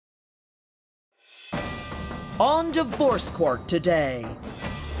on divorce court today.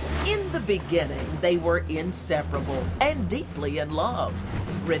 In the beginning, they were inseparable and deeply in love.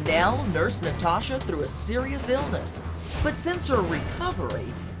 Rennell nursed Natasha through a serious illness, but since her recovery,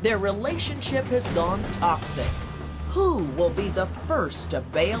 their relationship has gone toxic. Who will be the first to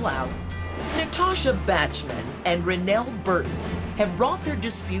bail out? Natasha Batchman and Rennell Burton have brought their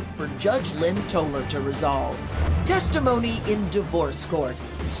dispute for Judge Lynn Toller to resolve. Testimony in divorce court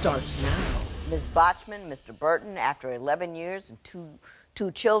starts now. Ms. Botchman, Mr. Burton, after 11 years and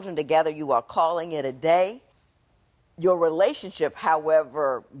two children together, you are calling it a day. Your relationship,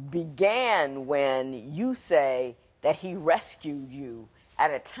 however, began when you say that he rescued you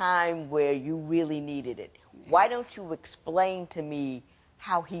at a time where you really needed it. Why don't you explain to me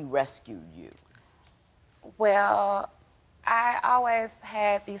how he rescued you? Well, I always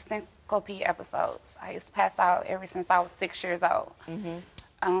had these syncope episodes. I used to pass out ever since I was 6 years old.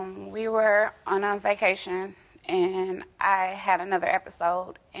 We were on a vacation, and I had another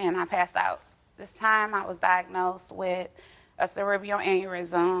episode, and I passed out. This time, I was diagnosed with a cerebral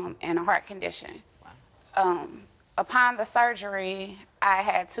aneurysm and a heart condition. Wow. Upon the surgery, I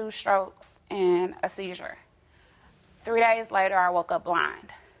had 2 strokes and a seizure. 3 days later, I woke up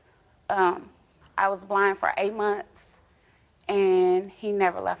blind. I was blind for 8 months, and he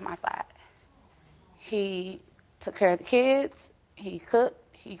never left my side. He took care of the kids, he cooked,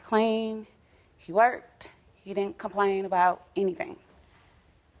 he cleaned, he worked. He didn't complain about anything.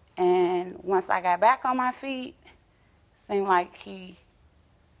 And once I got back on my feet, it seemed like he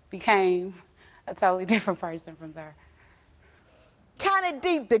became a totally different person from there. Kind of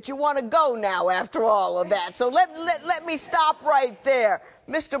deep that you want to go now after all of that. So let me stop right there.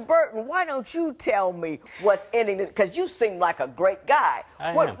 Mr. Burton, why don't you tell me what's ending this? Because you seem like a great guy.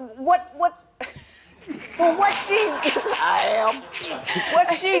 What's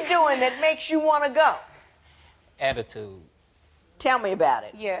she doing that makes you want to go? Attitude. Tell me about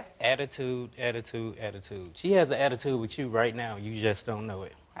it. Yes. Attitude. She has an attitude with you right now. You just don't know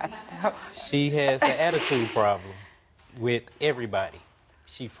it. I know. She has an attitude problem with everybody.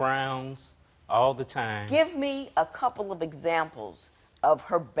 She frowns all the time. Give me a couple of examples of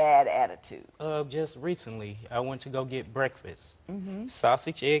her bad attitude. Just recently, I went to go get breakfast.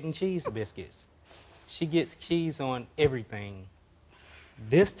 Sausage, egg, and cheese biscuits. She gets cheese on everything.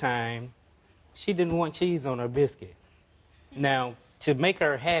 This time, she didn't want cheese on her biscuit. Now, to make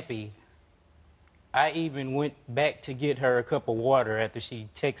her happy, I even went back to get her a cup of water after she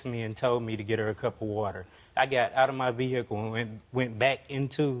texted me and told me to get her a cup of water. I got out of my vehicle and went back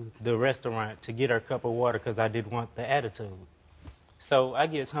into the restaurant to get her a cup of water because I didn't want the attitude. So I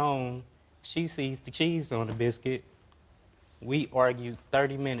get home, she sees the cheese on the biscuit. We argued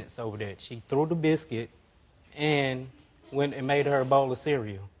 30 minutes over that. She threw the biscuit and went and made her a bowl of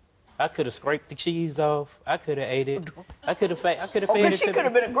cereal. I could have scraped the cheese off. I could have ate it. I could have fed it to because she could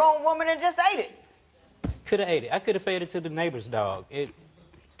have been a grown woman and just ate it. Could have ate it. I could have fed it to the neighbor's dog.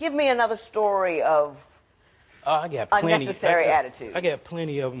 Give me another story of I got plenty. Unnecessary attitude. I got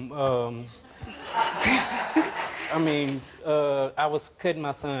plenty of them. I mean, I was cutting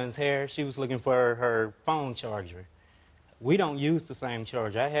my son's hair. She was looking for her phone charger. We don't use the same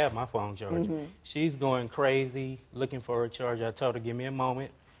charger. I have my phone charger. She's going crazy looking for her charger. I told her, give me a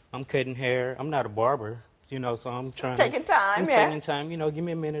moment. I'm cutting hair. I'm not a barber, you know, so I'm trying taking time, taking time. You know, give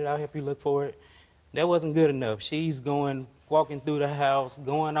me a minute. I'll help you look for it. That wasn't good enough. She's walking through the house,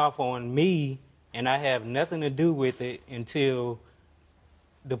 going off on me, and I have nothing to do with it until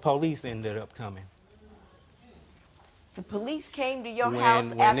the police ended up coming. The police came to your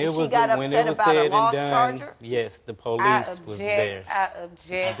house after she got upset about a lost charger? Yes, the police was there. I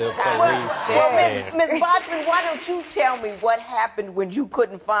object. The police was there. Ms. Botchman, why don't you tell me what happened when you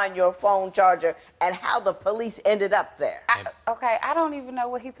couldn't find your phone charger and how the police ended up there? Okay, I don't even know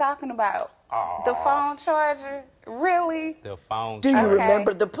what he's talking about. The phone charger? Really? The phone charger. Do you Okay.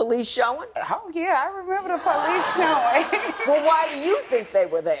 remember the police showing? Oh, yeah, I remember the police showing. Well, why do you think they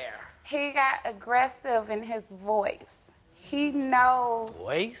were there? He got aggressive in his voice. He knows.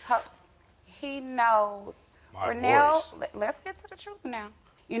 Voice? He knows. My Rennell, voice. let's get to the truth now.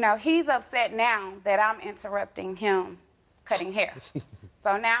 You know, he's upset now that I'm interrupting him cutting hair.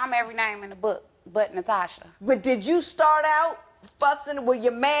 So now I'm every name in the book but Natasha. But did you start out fussing? Were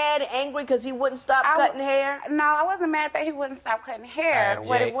you mad, angry because he wouldn't stop cutting hair? No, I wasn't mad that he wouldn't stop cutting hair.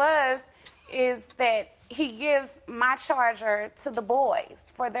 What it was is that he gives my charger to the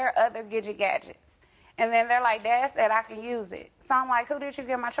boys for their other gadgets. And then they're like, Dad said I can use it. So I'm like, who did you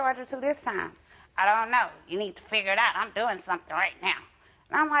give my charger to this time? I don't know. You need to figure it out. I'm doing something right now.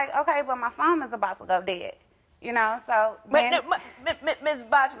 And I'm like, okay, but my phone is about to go dead. You know, so then, Ms.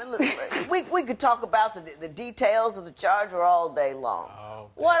 Botchman, we could talk about the details of the charger all day long. Oh,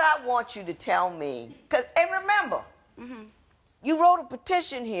 what I want you to tell me, and remember, you wrote a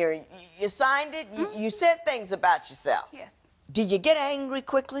petition here. You signed it. You said things about yourself. yes. Did you get angry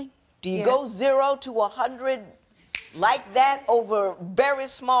quickly? Do you Yes. go 0 to 100 like that over very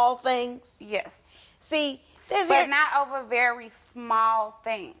small things? Yes. See, But not over very small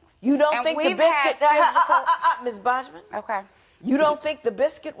things. You don't And think the we've biscuit... had Ms. Botchman? Okay. You don't think the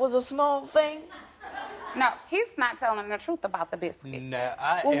biscuit was a small thing? No, he's not telling the truth about the biscuit. No,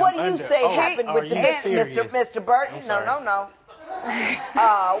 I Well, am what do you under say oath. happened Are with the you biscuit, serious? Mr. Burton? I'm No, sorry.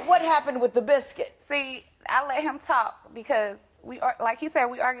 no. What happened with the biscuit? See, I let him talk because like he said,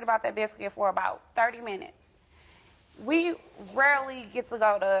 we argued about that biscuit for about 30 minutes. We rarely get to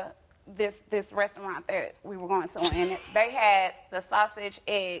go to this restaurant that we were going to, and they had the sausage,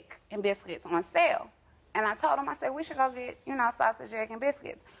 egg, and biscuits on sale. And I told him, I said, we should go get, sausage, egg, and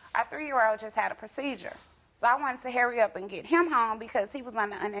biscuits. Our 3-year-old just had a procedure. So I wanted to hurry up and get him home because he was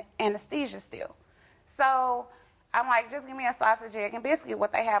under anesthesia still. So I'm like, just give me a sausage, egg, and biscuit,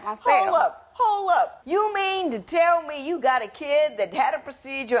 what they have on sale. Hold up. You mean to tell me you got a kid that had a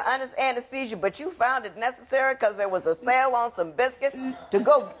procedure under anesthesia, but you found it necessary because there was a sale on some biscuits to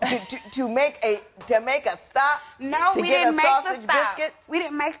go to make a stop? No, to we get didn't a make sausage the stop. biscuit? We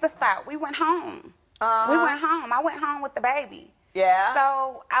didn't make the stop. We went home. We went home. I went home with the baby. Yeah.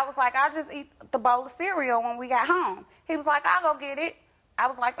 So I was like, I'll just eat the bowl of cereal when we got home. He was like, I'll go get it. I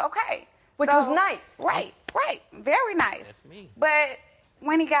was like, okay. Which was nice. Right. Very nice. That's me. But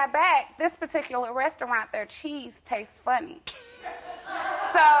when he got back, this particular restaurant, their cheese tastes funny.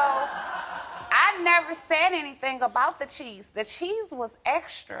 So I never said anything about the cheese. The cheese was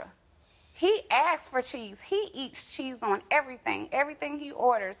extra. He asked for cheese. He eats cheese on everything. Everything he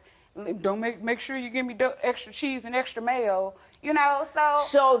orders. Don't make sure you give me extra cheese and extra mayo.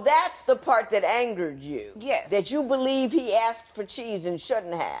 So that's the part that angered you. Yes. That you believe he asked for cheese and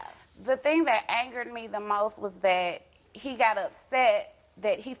shouldn't have. The thing that angered me the most was that he got upset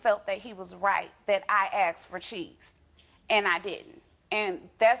that he felt that he was right, that I asked for cheese, and I didn't. And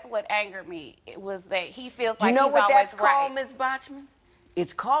that's what angered me. It was that he feels like he's always right. You know what that's called, Ms. Botchman?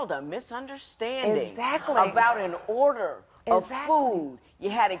 It's called a misunderstanding. Exactly. About an order of Exactly. food. You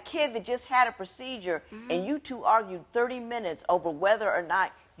had a kid that just had a procedure, and you two argued 30 minutes over whether or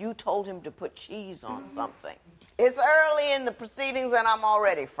not you told him to put cheese on something. It's early in the proceedings, and I'm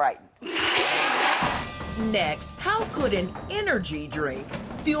already frightened. Next, how could an energy drink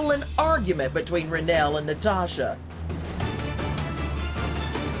fuel an argument between Renelle and Natasha?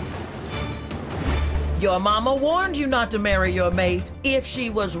 Your mama warned you not to marry your mate. If she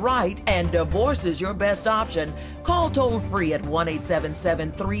was right and divorce is your best option, call toll-free at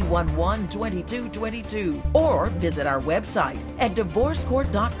 1-877-311-2222 or visit our website at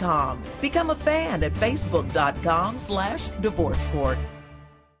divorcecourt.com. Become a fan at facebook.com/divorcecourt.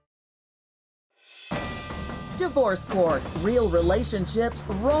 Divorce Court. Real relationships,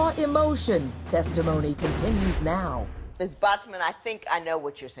 raw emotion. Testimony continues now. Ms. Botchman, I think I know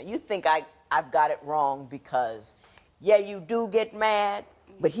what you're saying. You think I've got it wrong because, yeah, you do get mad,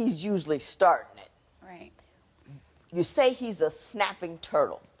 but he's usually starting it. Right. You say he's a snapping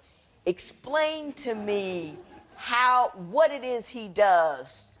turtle. Explain to me what it is he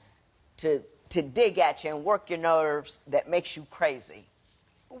does to dig at you and work your nerves that makes you crazy.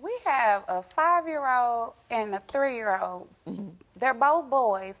 We have a 5-year-old and a 3-year-old. They're both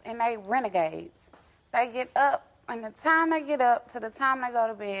boys, and they renegades. They get up, and the time they get up to the time they go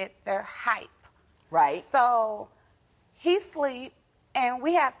to bed, they're hype. Right. So he sleep, and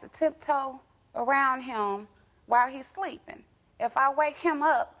we have to tiptoe around him while he's sleeping. If I wake him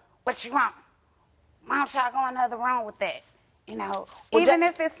up, what you want? Why don't y'all go in the other room with that? Well, even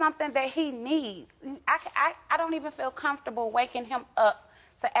if it's something that he needs. I don't even feel comfortable waking him up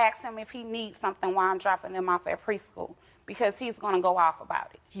to ask him if he needs something while I'm dropping them off at preschool because he's going to go off about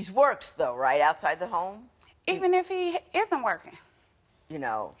it. He works, though, right, outside the home? Even if he isn't working. You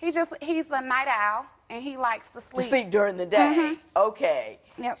know. He's a night owl, and he likes to sleep. To sleep during the day. Okay.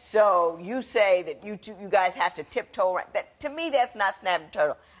 Yep. So you say that you guys have to tiptoe around. That, to me, that's not snapping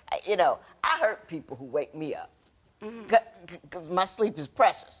turtle. I hurt people who wake me up. Because my sleep is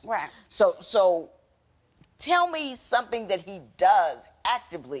precious. Right. So tell me something that he does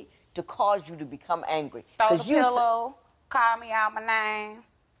actively to cause you to become angry. Throw the pillow, call me out my name,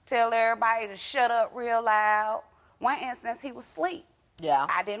 tell everybody to shut up real loud. One instance, he was asleep. Yeah.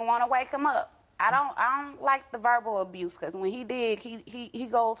 I didn't want to wake him up. I don't like the verbal abuse because when he did, he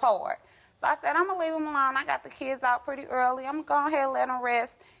goes hard. So I said, I'm going to leave him alone. I got the kids out pretty early. I'm going to go ahead and let them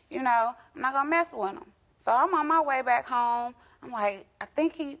rest. I'm not going to mess with them. So I'm on my way back home. I'm like, I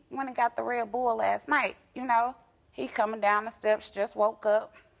think he went and got the Red Bull last night, you know. He coming down the steps, just woke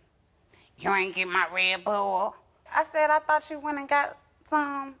up. You ain't get my Red Bull. I said, I thought you went and got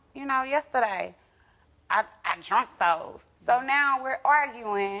some, you know, yesterday. I drank those. So now we're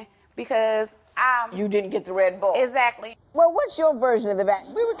arguing because You didn't get the Red Bull. Exactly. Well, what's your version of the back?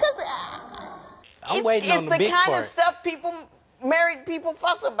 Because I'm waiting on the big It's the kind part. of stuff married people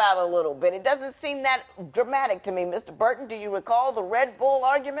fuss about a little bit. It doesn't seem that dramatic to me. Mr. Burton, do you recall the Red Bull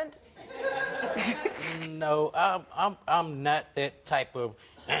argument? No, I'm not that type of.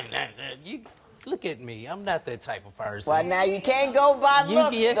 You look at me. I'm not that type of person. Well, now you can't go by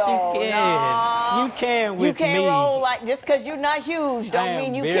looks, yes, though. you can. No. You can with You can't me. roll like just because you're not huge. Don't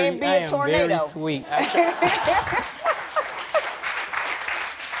mean you can't be a tornado. I am very sweet.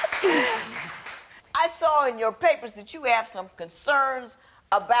 I saw in your papers that you have some concerns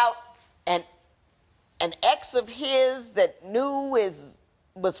about an ex of his that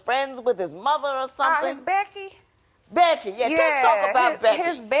was friends with his mother or something. Oh, it's Becky? Becky, yeah. Let's talk about Becky.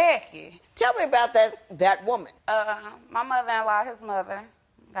 His Becky. Tell me about that woman. My mother-in-law, his mother,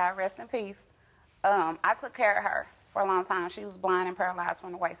 God rest in peace. I took care of her for a long time. She was blind and paralyzed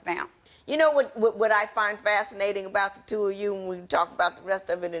from the waist down. You know what I find fascinating about the two of you, and we can talk about the rest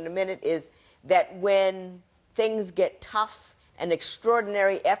of it in a minute, is that when things get tough, an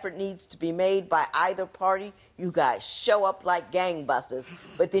extraordinary effort needs to be made by either party, you guys show up like gangbusters,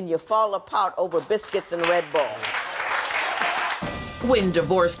 but then you fall apart over biscuits and Red Bull. When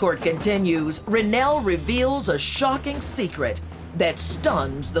Divorce Court continues, Rennell reveals a shocking secret that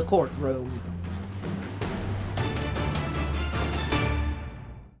stuns the courtroom.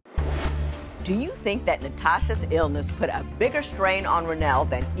 Do you think that Natasha's illness put a bigger strain on Rennell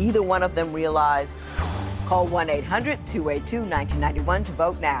than either one of them realized? Call 1-800-282-1991 to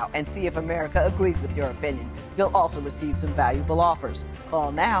vote now and see if America agrees with your opinion. You'll also receive some valuable offers.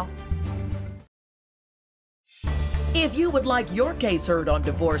 Call now. If you would like your case heard on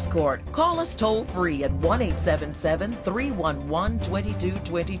Divorce Court, call us toll-free at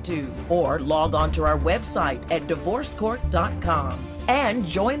 1-877-311-2222 or log on to our website at divorcecourt.com and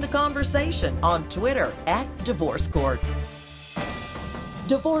join the conversation on Twitter at Divorce Court.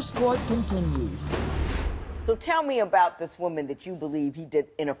 Divorce Court continues. So tell me about this woman that you believe he did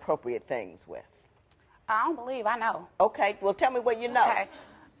inappropriate things with. I don't believe, I know. Okay, well tell me what you know. Okay.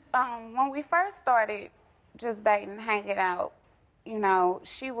 When we first started just dating, hanging out, you know,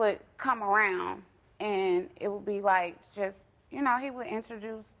 she would come around and it would be like just, you know, he would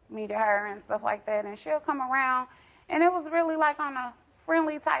introduce me to her and stuff like that, and she'll come around and it was really like on a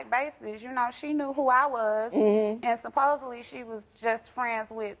friendly type basis. You know, she knew who I was, and supposedly she was just friends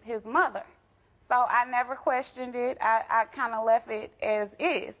with his mother. So I never questioned it. I kind of left it as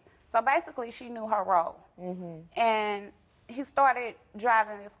is. So basically she knew her role. And he started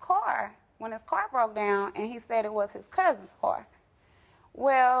driving his car when his car broke down, and he said it was his cousin's car.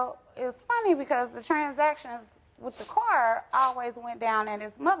 Well, it's funny because the transactions with the car always went down at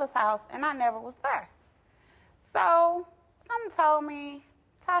his mother's house, and I never was there. So someone told me,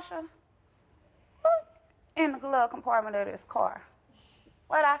 Tasha, look in the glove compartment of this car.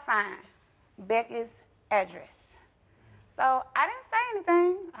 What'd I find? Becky's address. So I didn't say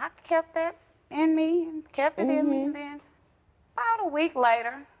anything. I kept that in me and kept it in me, and then about a week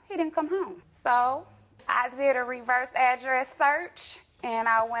later, he didn't come home. So I did a reverse address search, and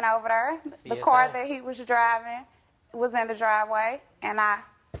I went over there. The car that he was driving was in the driveway, and I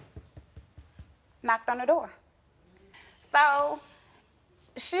knocked on the door. So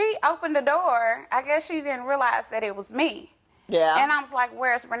she opened the door. I guess she didn't realize that it was me. Yeah. And I was like,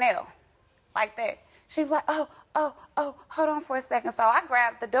 where's Rennell? Like that. She was like, oh, hold on for a second. So I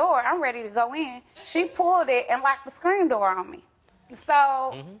grabbed the door. I'm ready to go in. She pulled it and locked the screen door on me.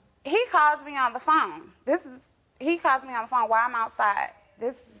 So he calls me on the phone. He calls me on the phone while I'm outside.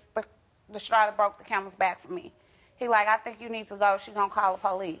 This is the straw that broke the camel's back for me. He like, I think you need to go. She gonna call the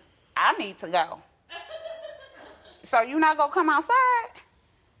police. I need to go. So you not gonna come outside?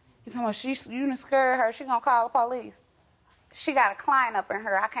 He's talking about, you done scared her. She gonna call the police. She got a client up in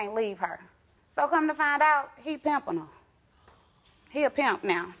her. I can't leave her. So come to find out, he pimping her. He a pimp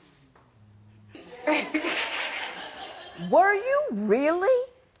now. Were you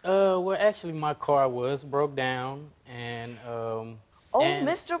really? Well, actually, my car was broke down, and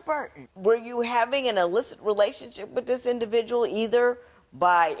Mr. Burton, were you having an illicit relationship with this individual, either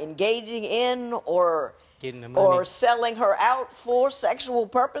by engaging in or getting the money, or selling her out for sexual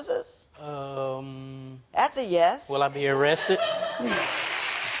purposes? That's a yes. Will I be arrested?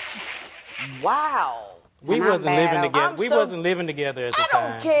 Wow. We And I'm wasn't mad living over- together. I'm We so- wasn't living together at the I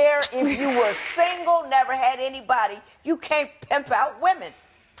time. don't care if you were single, never had anybody. You can't pimp out women.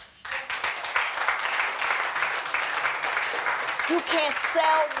 You can't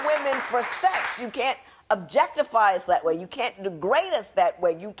sell women for sex. You can't objectify us that way. You can't degrade us that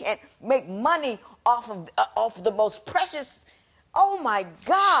way. You can't make money off of the most precious. Oh my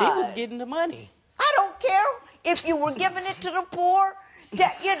God! She was getting the money. I don't care if you were giving it to the poor, in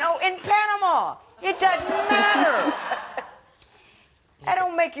Panama. It doesn't matter. That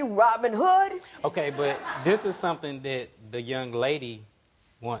don't make you Robin Hood. Okay, but this is something that the young lady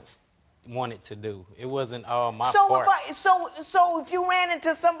wanted to do. It wasn't all my part. So if you ran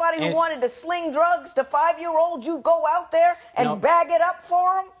into somebody who And- wanted to sling drugs to 5-year-olds, you'd go out there and No. bag it up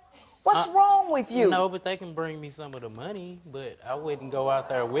for them? What's wrong with you? No, but they can bring me some of the money, but I wouldn't go out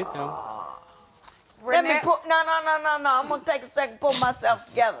there with them. Let me Renee- put no. I'm gonna take a second, pull myself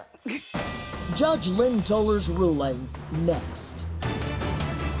together. Judge Lynn Toller's ruling next.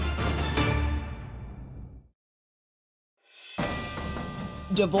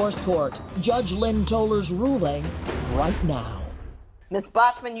 Divorce Court. Judge Lynn Toller's ruling right now. Ms.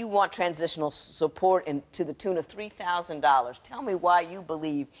 Botchman, you want transitional support to the tune of $3,000. Tell me why you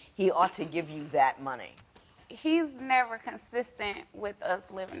believe he ought to give you that money. He's never consistent with us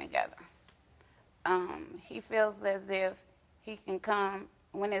living together. He feels as if he can come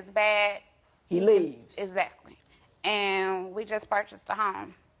when it's bad. He leaves. Exactly. And we just purchased a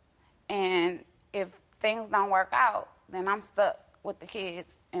home. And if things don't work out, then I'm stuck with the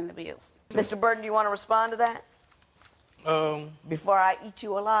kids and the bills. Mr. Burton, do you want to respond to that before I eat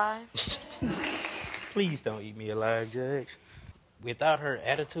you alive? Please don't eat me alive, Judge. Without her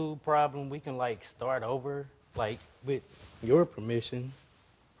attitude problem, we can start over, with your permission.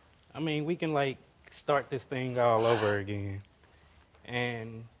 I mean, we can start this thing all over again.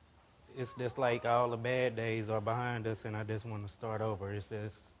 And it's just all the bad days are behind us, and I just want to start over. It's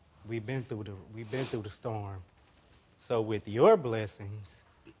just we've been through the storm. So with your blessings,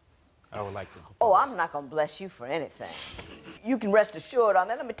 I would like to propose. Oh, I'm not going to bless you for anything. You can rest assured on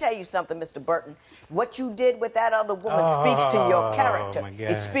that. Let me tell you something, Mr. Burton. What you did with that other woman speaks to your character. my God.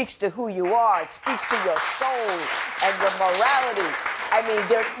 It speaks to who you are. It speaks to your soul and your morality. I mean,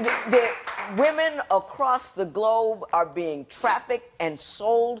 women across the globe are being trafficked and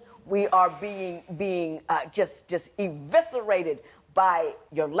sold. We are being just eviscerated by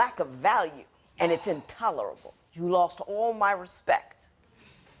your lack of value, and it's intolerable. You lost all my respect,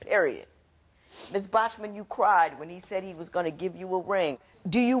 period. Ms. Botchman, you cried when he said he was going to give you a ring.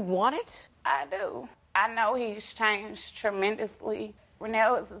 Do you want it? I do. I know he's changed tremendously.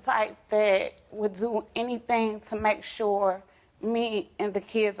 Renell is the type that would do anything to make sure me and the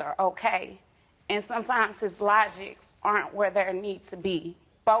kids are okay. And sometimes his logics aren't where they need to be.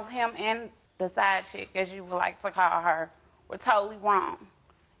 Both him and the side chick, as you would like to call her, were totally wrong.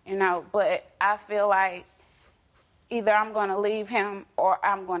 But I feel like either I'm going to leave him or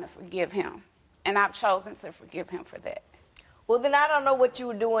I'm going to forgive him. And I've chosen to forgive him for that. Well, then I don't know what you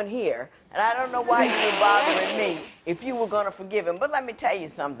were doing here, and I don't know why you were bothering me if you were going to forgive him. But let me tell you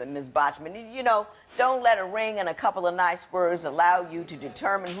something, Ms. Botchman. Don't let a ring and a couple of nice words allow you to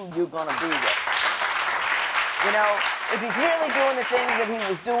determine who you're going to be with. If he's really doing the things that he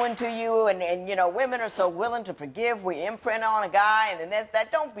was doing to you, and women are so willing to forgive, we imprint on a guy, and then there's that.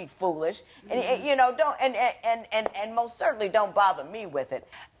 Don't be foolish, and most certainly don't bother me with it.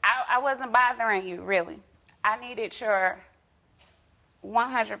 I wasn't bothering you, really. I needed your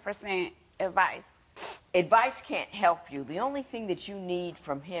 100% advice. Advice can't help you. The only thing that you need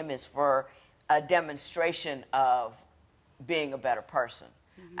from him is for a demonstration of being a better person.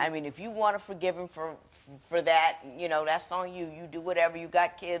 Mm-hmm. I mean, if you want to forgive him for that, that's on you. You do whatever. You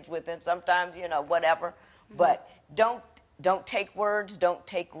got kids with him. Sometimes, whatever. Mm-hmm. But don't take words. Don't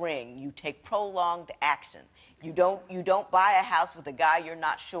take ring. You take prolonged action. You don't buy a house with a guy you're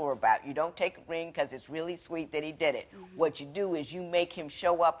not sure about. You don't take a ring because it's really sweet that he did it. Mm-hmm. What you do is you make him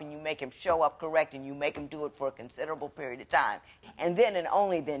show up, and you make him show up correct, and you make him do it for a considerable period of time. And then and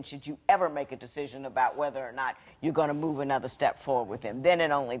only then should you ever make a decision about whether or not you're going to move another step forward with him. Then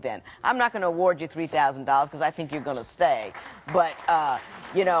and only then. I'm not going to award you $3,000 because I think you're going to stay. But,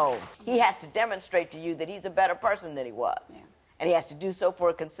 he has to demonstrate to you that he's a better person than he was. Yeah. And he has to do so for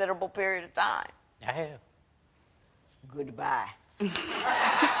a considerable period of time. I have. Goodbye.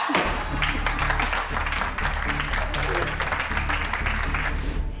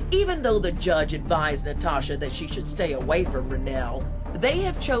 Even though the judge advised Natasha that she should stay away from Renell, They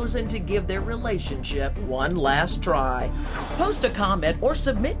have chosen to give their relationship one last try. Post a comment or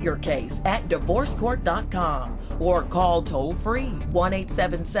submit your case at divorcecourt.com or call toll-free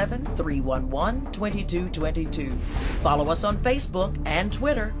 1-877-311-2222. Follow us on Facebook and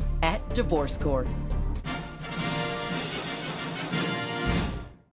Twitter at Divorce Court.